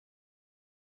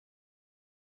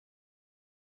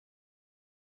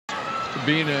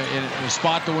be in a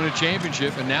spot to win a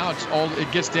championship, and now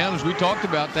it gets down, as we talked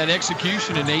about, that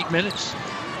execution in 8 minutes.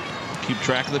 Keep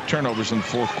track of the turnovers in the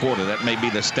fourth quarter. That may be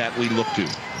the stat we look to.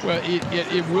 Well,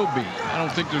 it will be. I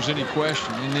don't think there's any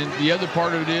question. And then the other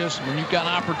part of it is, when you've got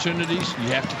opportunities, you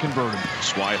have to convert them.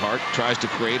 Swihart tries to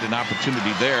create an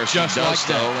opportunity there. She Just does like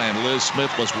so, that. and Liz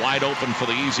Smith was wide open for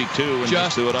the easy two and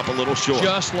just threw it up a little short.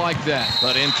 Just like that.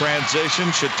 But in transition,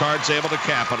 Chatard's able to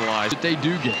capitalize. But they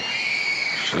do get.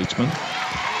 Schlitzman.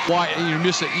 Why you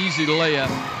miss an easy layup,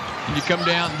 and you come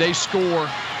down, they score.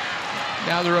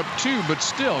 Now they're up 2, but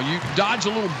still, you dodge a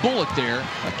little bullet there.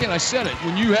 Again, I said it.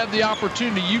 When you have the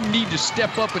opportunity, you need to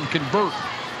step up and convert.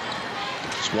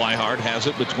 Swihart has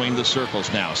it between the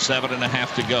circles now.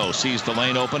 7.5 to go. Sees the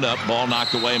lane opened up. Ball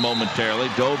knocked away momentarily.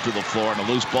 Dove to the floor and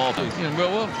a loose ball.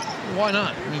 Well, why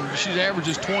not? I mean, she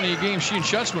averages 20 a game. She and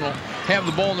Schutzman will have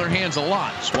the ball in their hands a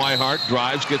lot. Swihart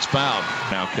drives, gets fouled.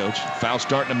 Now, Coach, foul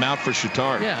starting to mount for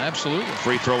Chatard. Yeah, absolutely.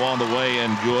 Free throw on the way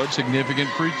and good. Significant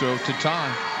free throw to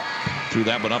tie. Threw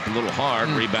that one up a little hard.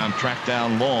 Rebound tracked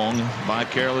down long by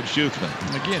Carolyn Schutzman.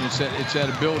 Again, it's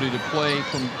that ability to play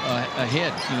from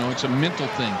ahead. It's a mental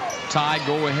thing. Tie,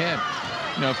 go ahead.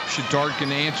 If Chatard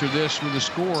can answer this with a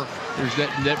score, there's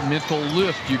that mental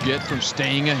lift you get from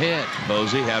staying ahead.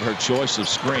 Bosey had her choice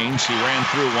of screens. She ran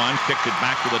through one, kicked it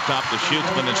back to the top to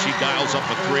Schutzman, and she dials up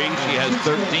a 3. She has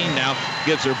 13 now.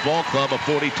 Gives her ball club a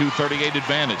 42-38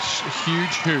 advantage.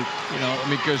 Huge hoop,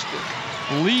 because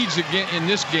leads again in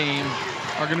this game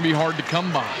are going to be hard to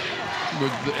come by,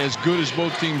 with as good as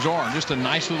both teams are. Just a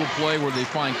nice little play where they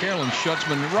find Carolyn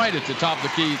Schutzman right at the top of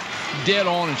the key, dead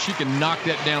on, and she can knock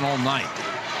that down all night.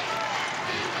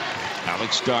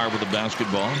 Alex Starr with the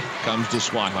basketball. Comes to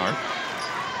Swihart.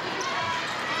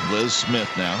 Liz Smith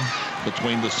now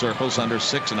between the circles, under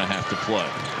 6.5 to play.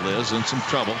 Liz in some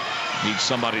trouble. Needs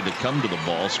somebody to come to the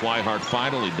ball. Swihart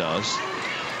finally does.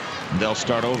 And they'll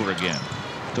start over again.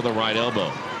 To the right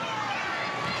elbow.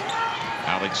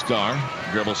 Alex Starr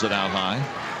dribbles it out high.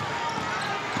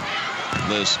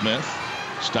 Liz Smith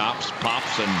stops,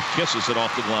 pops, and kisses it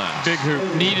off the glass. Big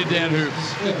hoop. Needed that hoop.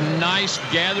 Nice.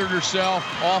 Gathered herself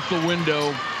off the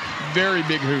window. Very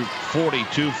big hoop.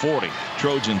 42-40.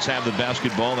 Trojans have the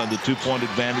basketball and the 2-point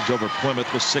advantage over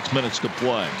Plymouth with 6 minutes to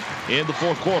play in the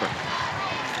fourth quarter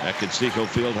at Conseco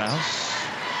Fieldhouse.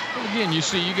 Again, you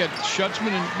got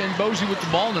Schutzman and Bosey with the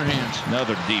ball in their hands.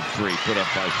 Another deep 3 put up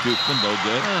by Schutzman. No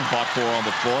good. Caught 4 on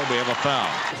the floor. We have a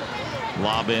foul.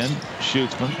 Lob in.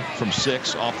 Schutzman from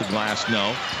 6 off the glass.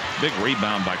 No. Big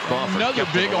rebound by Crawford. Another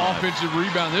big offensive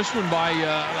rebound. This one by,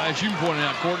 as you pointed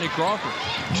out, Courtney Crawford.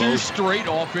 2 straight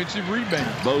offensive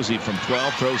rebounds. Bosey from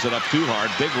 12 throws it up too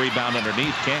hard. Big rebound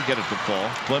underneath. Can't get it to fall.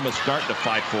 Plymouth starting to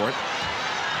fight for it.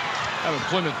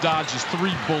 Plymouth dodges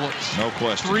 3 bullets. No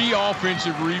question. 3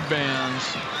 offensive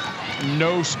rebounds.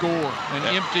 No score.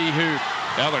 An empty hoop.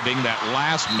 Ellarding, that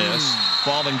last miss,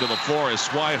 falling to the floor is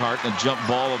Swihart, and a jump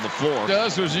ball on the floor.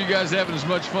 Does, was you guys having as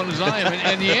much fun as I am?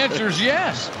 And the answer is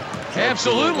yes.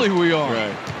 Absolutely we are.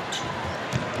 Right.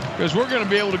 Because we're going to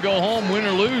be able to go home, win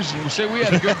or lose, and say we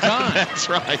had a good time. That's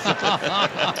right.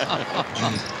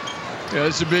 Yeah,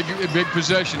 it's a big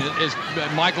possession. As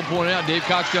Michael pointed out, Dave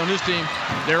Coxdale and his team,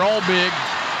 they're all big.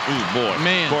 Ooh, boy.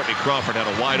 Man. Courtney Crawford had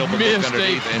a wide open look Missed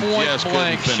underneath a and just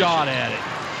point-blank couldn't finish shot it. at it.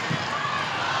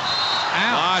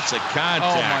 Ouch. Lots of contact.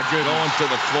 Oh, my goodness. Going to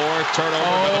the floor.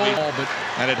 Turnover. But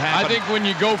and it happened. I think when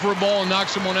you go for a ball and knock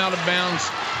someone out of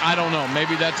bounds, I don't know.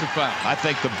 Maybe that's a foul. I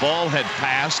think the ball had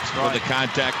passed when the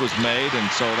contact was made, and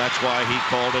so that's why he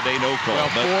called it a no call.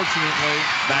 Well, but fortunately.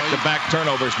 back-to-back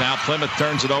turnovers now. Plymouth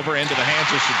turns it over into the hands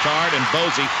of Chatard, and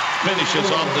Bosey finishes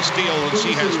off the steal, and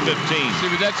she has 15. See,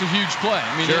 but that's a huge play.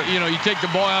 I mean, sure. You take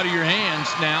the ball out of your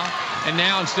hands now, and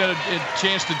now instead of a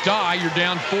chance to tie, you're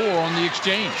down 4 on the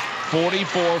exchange.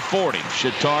 44-40.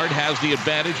 Chatard has the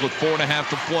advantage with 4.5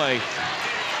 to play.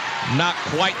 Not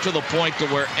quite to the point to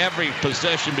where every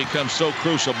possession becomes so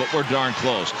crucial, but we're darn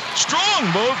close.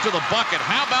 Strong move to the bucket.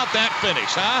 How about that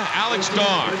finish, huh? Alex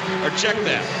Starr. Or check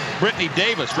that. Brittany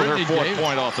Davis with her 4th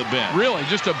point off the bench. Really,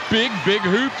 just a big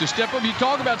hoop to step up. You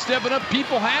talk about stepping up,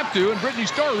 people have to, and Brittany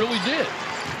Starr really did.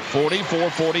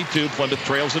 44-42. Plymouth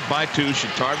trails it by 2.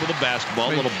 Chatard with the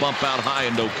basketball. A little bump out high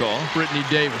and no call. Brittany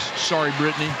Davis. Sorry,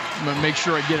 Brittany. I'm going to make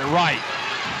sure I get it right.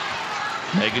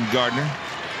 Megan Gardner.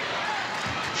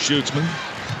 Schutzman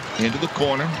into the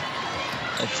corner.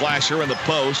 A flasher in the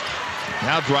post.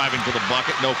 Now driving to the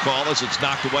bucket. No call as it's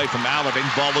knocked away from Allarding.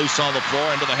 Ball loose on the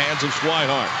floor into the hands of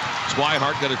Swihart.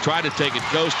 Swihart going to try to take it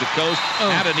coast to coast.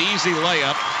 Had an easy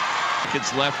layup.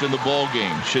 It's left in the ball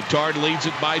game. Chatard leads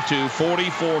it by 2,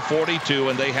 44-42,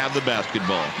 and they have the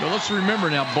basketball. Well, let's remember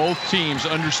now, both teams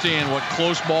understand what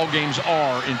close ball games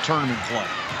are in tournament play.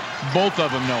 Both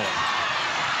of them know it.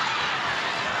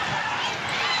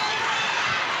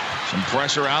 Some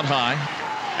pressure out high.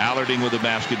 Allarding with the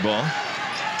basketball.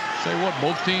 Say what,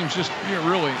 both teams just,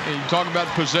 really, and you talk about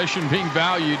possession being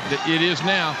valued, it is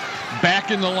now.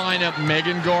 Back in the lineup,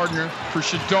 Megan Gardner for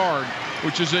Chatard,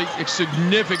 which is a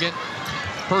significant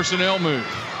personnel move.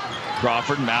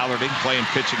 Crawford and Allarding playing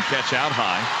pitch and catch out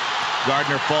high.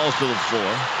 Gardner falls to the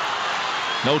floor.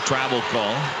 No travel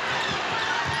call.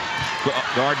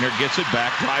 Gardner gets it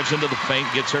back, drives into the paint,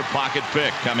 gets her pocket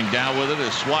pick. Coming down with it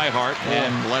is Swihart,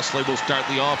 and Leslie will start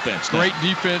the offense. Great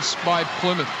defense by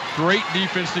Plymouth. Great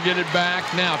defense to get it back.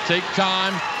 Now take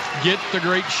time, get the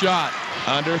great shot.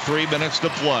 Under 3 minutes to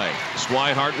play.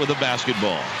 Swihart with the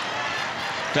basketball.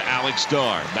 To Alex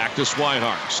Starr. Back to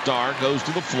Swihart. Starr goes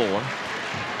to the floor.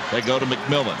 They go to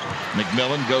McMillan.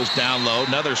 McMillan goes down low.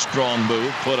 Another strong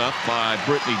move put up by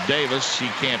Brittany Davis. She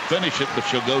can't finish it, but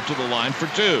she'll go to the line for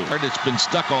 2. It's been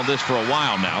stuck on this for a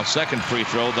while now. Second free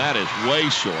throw. That is way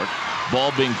short.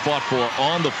 Ball being fought for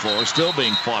on the floor. Still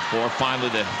being fought for. Finally,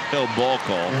 the held ball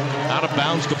call. Out of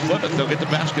bounds to Plymouth. They'll get the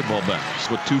basketball back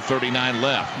with 2:39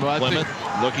 left. Well, Plymouth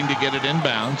looking to get it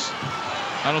inbounds.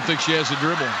 I don't think she has a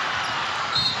dribble.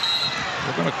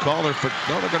 They're going to call her for.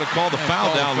 No, they're going to call the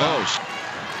foul down low.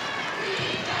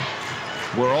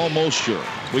 We're almost sure.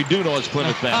 We do know it's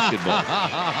Plymouth basketball.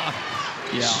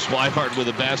 Yeah. Swihart with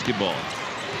the basketball.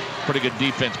 Pretty good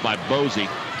defense by Bosey.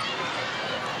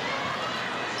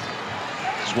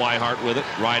 Swihart with it.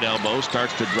 Right elbow.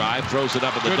 Starts to drive. Throws it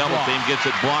up at the double team. Gets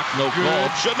it blocked. No call.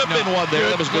 Shouldn't have been one there.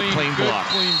 That was a good clean block.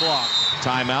 Clean block.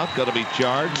 Timeout. Going to be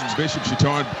charged. Bishop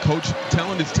Chatard, coach,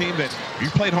 telling his team that you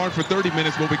played hard for 30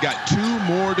 minutes, but we got 2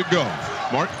 more to go.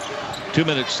 Mark? 2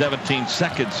 minutes, 17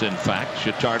 seconds, in fact.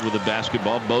 Chatard with the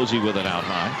basketball. Bosey with it out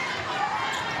high.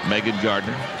 Megan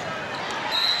Gardner.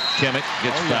 Kimmick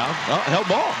gets fouled. Oh, held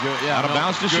ball. Out of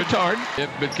bounds to Chatard.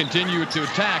 But continue to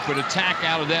attack, but attack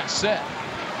out of that set.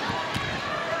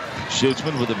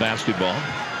 Shootsman with the basketball.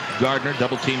 Gardner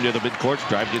double team near the midcourt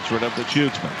stripe. Gets rid of the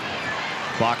Shootsman.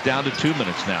 Clock down to 2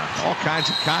 minutes now. All kinds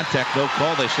of contact. No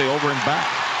call. They stay over and back.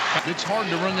 It's hard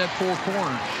to run that 4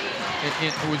 corner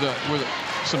with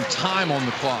some time on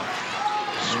the clock.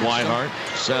 Swihart,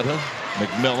 Seta,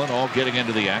 McMillan all getting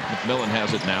into the act. McMillan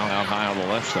has it now out high on the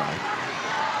left side.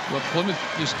 Well, Plymouth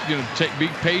is going to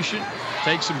be patient,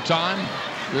 take some time.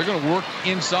 They're going to work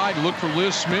inside, look for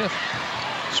Liz Smith.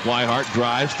 Swihart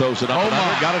drives, throws it up.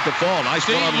 Got it to fall. Nice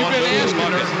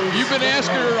one-on-one. You've been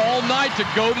asking her all night to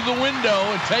go to the window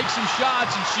and take some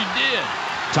shots, and she did.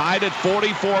 Tied at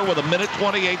 44 with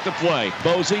 1:28 to play.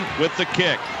 Bosey with the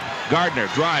kick. Gardner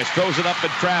drives, throws it up in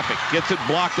traffic, gets it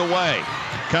blocked away.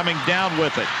 Coming down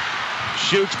with it.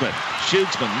 Shootsman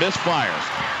misfires.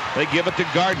 They give it to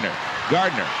Gardner.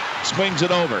 Gardner swings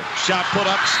it over. Shot put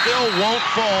up, still won't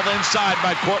fall inside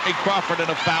by Courtney Crawford, and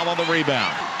a foul on the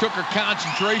rebound. Took her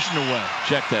concentration away.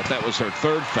 Check that. That was her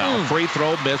 3rd foul. Free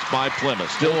throw missed by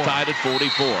Plymouth. Still tied at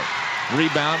 44.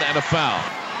 Rebound and a foul.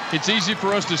 It's easy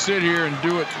for us to sit here and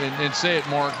do it and say it,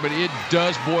 Mark, but it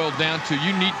does boil down to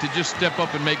you need to just step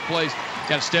up and make plays.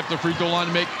 Got to step the free throw line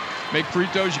to make free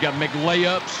throws. You got to make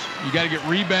layups. You got to get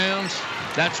rebounds.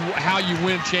 That's how you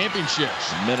win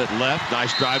championships. A minute left.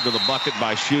 Nice drive to the bucket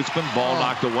by Shootsman. Ball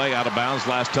knocked away out of bounds.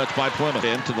 Last touch by Plymouth.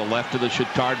 In to the left of the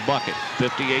Chatard bucket.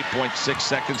 58.6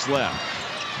 seconds left.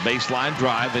 Baseline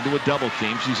drive into a double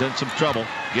team. She's in some trouble.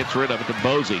 Gets rid of it to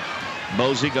Bosey.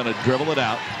 Bosey going to dribble it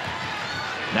out.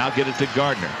 Now get it to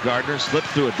Gardner. Gardner slips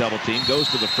through a double team,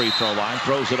 goes to the free throw line,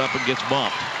 throws it up and gets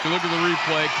bumped. You look at the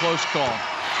replay, close call.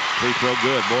 Free throw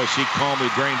good. Boy, she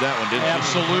calmly drained that one, didn't she?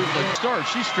 Absolutely. Start.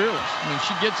 She's fearless. I mean,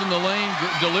 she gets in the lane,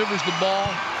 delivers the ball,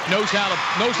 knows how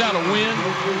to win,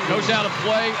 knows how to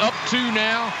play. Up 2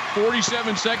 now,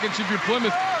 47 seconds if you're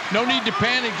Plymouth. No need to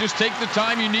panic. Just take the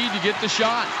time you need to get the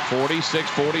shot.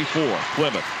 46-44.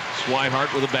 Plymouth. Swihart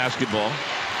with a basketball.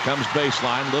 Comes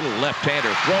baseline, little left-hander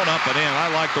thrown up and in.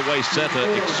 I like the way Seta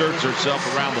exerts herself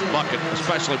around the bucket,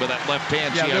 especially with that left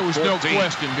hand. Yeah, there was no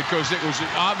question because it was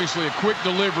obviously a quick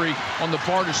delivery on the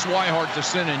part of Swihart to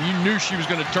send in. You knew she was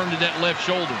going to turn to that left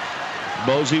shoulder.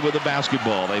 Bosey with the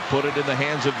basketball. They put it in the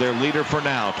hands of their leader for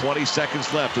now. 20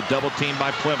 seconds left. A double team by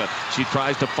Plymouth. She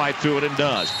tries to fight through it and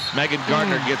does. Megan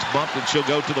Gardner gets bumped and she'll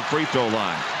go to the free throw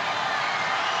line.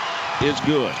 Is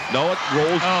good. No, it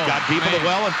rolls, got deep in the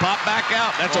well and popped back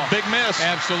out. That's a big miss.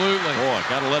 Absolutely. Boy,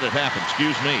 got to let it happen.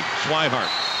 Excuse me. Swihart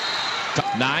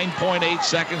 9.8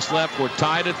 seconds left. We're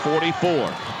tied at 44.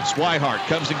 Swihart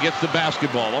comes and gets the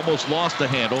basketball. Almost lost the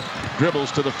handle.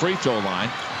 Dribbles to the free throw line.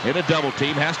 In a double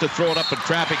team. Has to throw it up in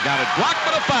traffic. Got it blocked,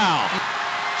 but a foul.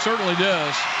 Certainly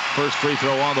does. First free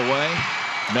throw on the way.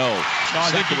 No.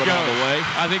 I think he goes. On the way.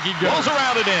 I think he goes. Rolls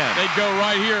around it in. They go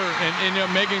right here, and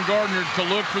Megan Gardner to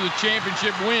look for the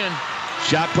championship win.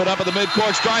 Shot put up at the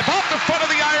midcourt stripe. Off the front of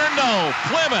the iron. No.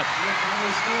 Plymouth.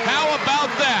 How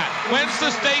about that? Wins the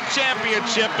state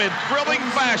championship in thrilling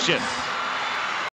fashion.